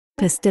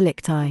Corpus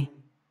Delicti.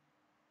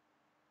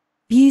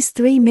 Views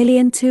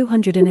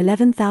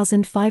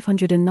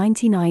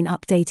 3,211,599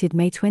 updated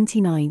May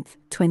 29,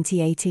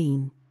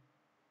 2018.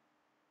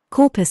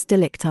 Corpus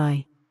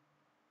Delicti.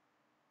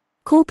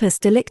 Corpus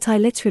delicti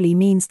literally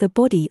means the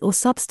body or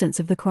substance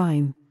of the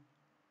crime.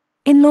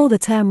 In law, the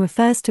term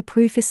refers to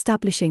proof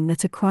establishing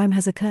that a crime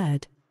has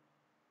occurred.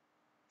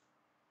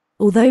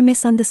 Although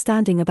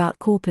misunderstanding about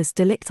corpus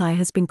delicti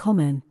has been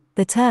common,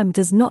 the term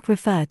does not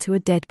refer to a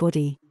dead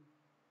body.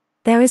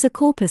 There is a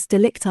corpus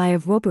delicti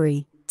of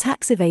robbery,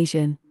 tax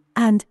evasion,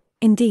 and,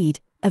 indeed,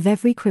 of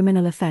every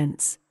criminal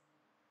offense.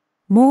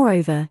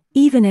 Moreover,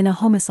 even in a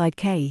homicide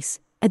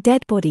case, a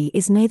dead body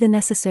is neither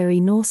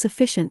necessary nor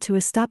sufficient to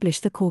establish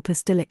the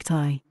corpus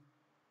delicti.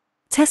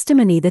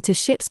 Testimony that a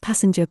ship's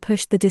passenger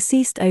pushed the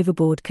deceased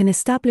overboard can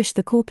establish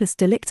the corpus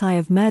delicti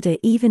of murder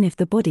even if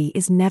the body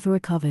is never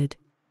recovered.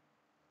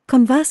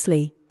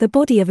 Conversely, the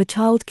body of a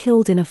child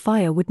killed in a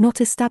fire would not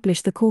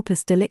establish the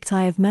corpus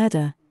delicti of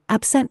murder,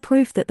 absent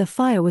proof that the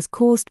fire was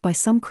caused by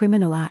some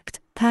criminal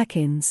act.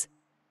 Perkins.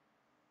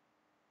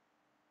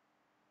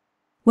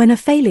 When a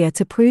failure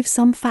to prove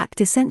some fact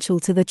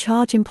essential to the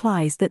charge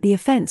implies that the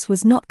offense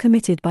was not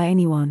committed by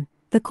anyone,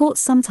 the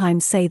courts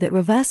sometimes say that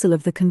reversal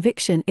of the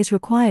conviction is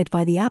required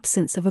by the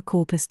absence of a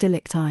corpus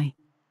delicti.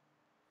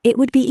 It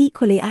would be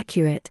equally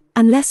accurate,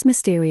 and less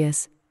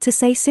mysterious, to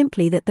say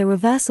simply that the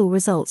reversal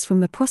results from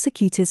the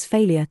prosecutor's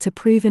failure to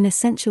prove an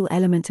essential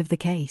element of the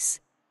case.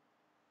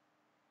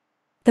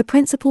 The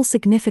principal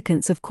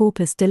significance of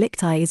corpus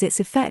delicti is its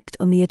effect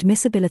on the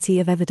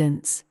admissibility of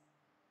evidence.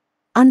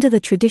 Under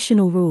the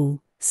traditional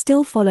rule,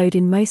 still followed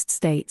in most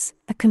states,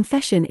 a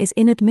confession is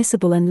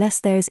inadmissible unless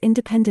there is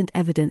independent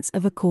evidence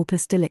of a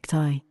corpus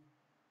delicti.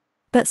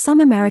 But some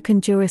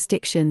American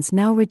jurisdictions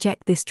now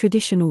reject this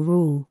traditional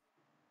rule.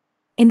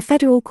 In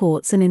federal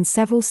courts and in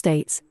several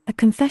states, a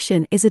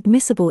confession is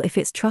admissible if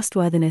its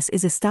trustworthiness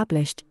is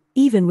established,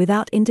 even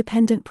without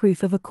independent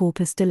proof of a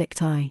corpus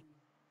delicti.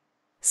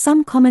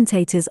 Some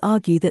commentators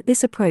argue that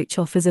this approach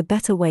offers a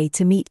better way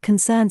to meet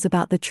concerns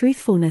about the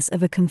truthfulness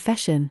of a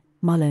confession.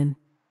 Mullen.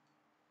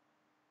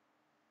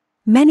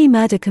 Many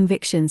murder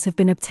convictions have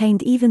been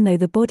obtained even though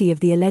the body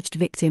of the alleged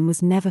victim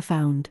was never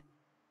found.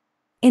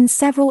 In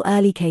several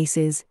early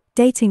cases,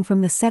 dating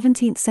from the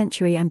 17th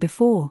century and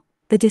before,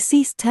 the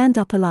deceased turned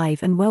up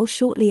alive and well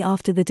shortly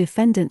after the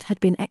defendant had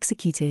been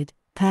executed.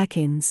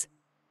 Perkins.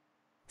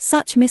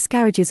 Such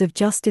miscarriages of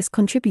justice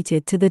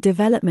contributed to the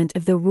development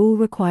of the rule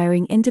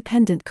requiring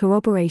independent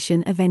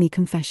corroboration of any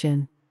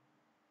confession.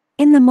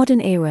 In the modern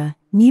era,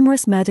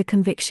 numerous murder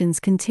convictions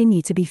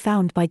continue to be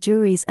found by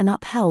juries and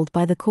upheld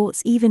by the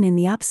courts even in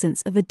the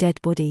absence of a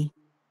dead body.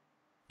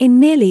 In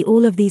nearly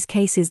all of these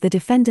cases the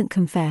defendant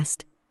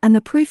confessed, and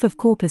the proof of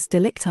corpus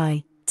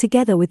delicti,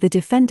 together with the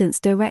defendant's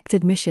direct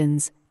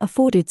admissions,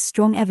 afforded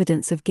strong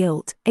evidence of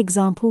guilt.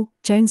 Example,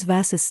 Jones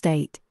v.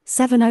 State,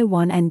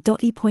 701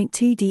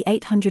 N.E.2d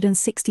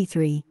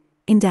 863,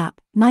 INDAP,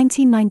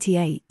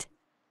 1998.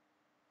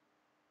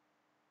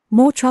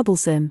 More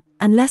troublesome,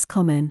 and less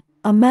common,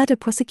 are murder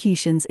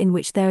prosecutions in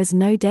which there is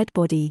no dead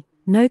body,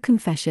 no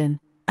confession,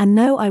 and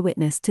no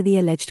eyewitness to the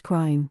alleged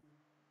crime.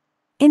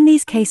 In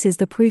these cases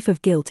the proof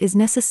of guilt is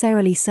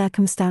necessarily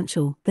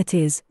circumstantial, that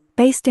is,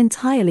 based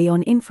entirely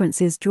on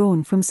inferences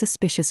drawn from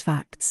suspicious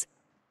facts.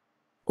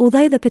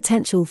 Although the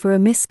potential for a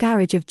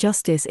miscarriage of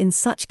justice in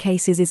such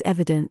cases is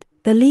evident,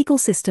 the legal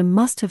system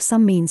must have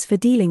some means for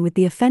dealing with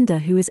the offender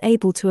who is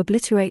able to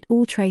obliterate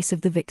all trace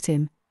of the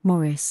victim.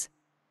 Morris.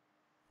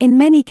 In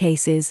many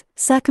cases,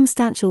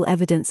 circumstantial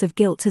evidence of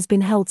guilt has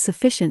been held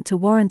sufficient to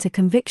warrant a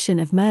conviction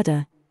of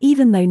murder,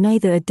 even though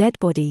neither a dead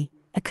body,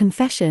 a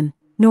confession,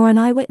 nor an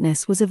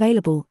eyewitness was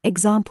available.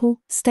 Example,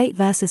 State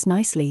v.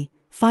 Nicely,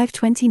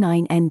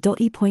 529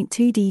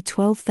 N.E.2d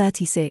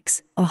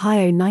 1236,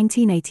 Ohio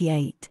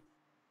 1988.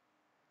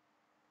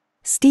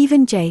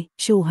 Stephen J.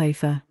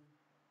 Schulhofer.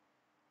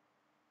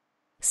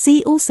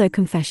 See also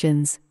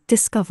Confessions,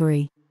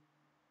 Discovery.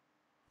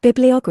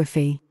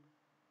 Bibliography.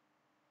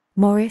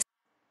 Morris.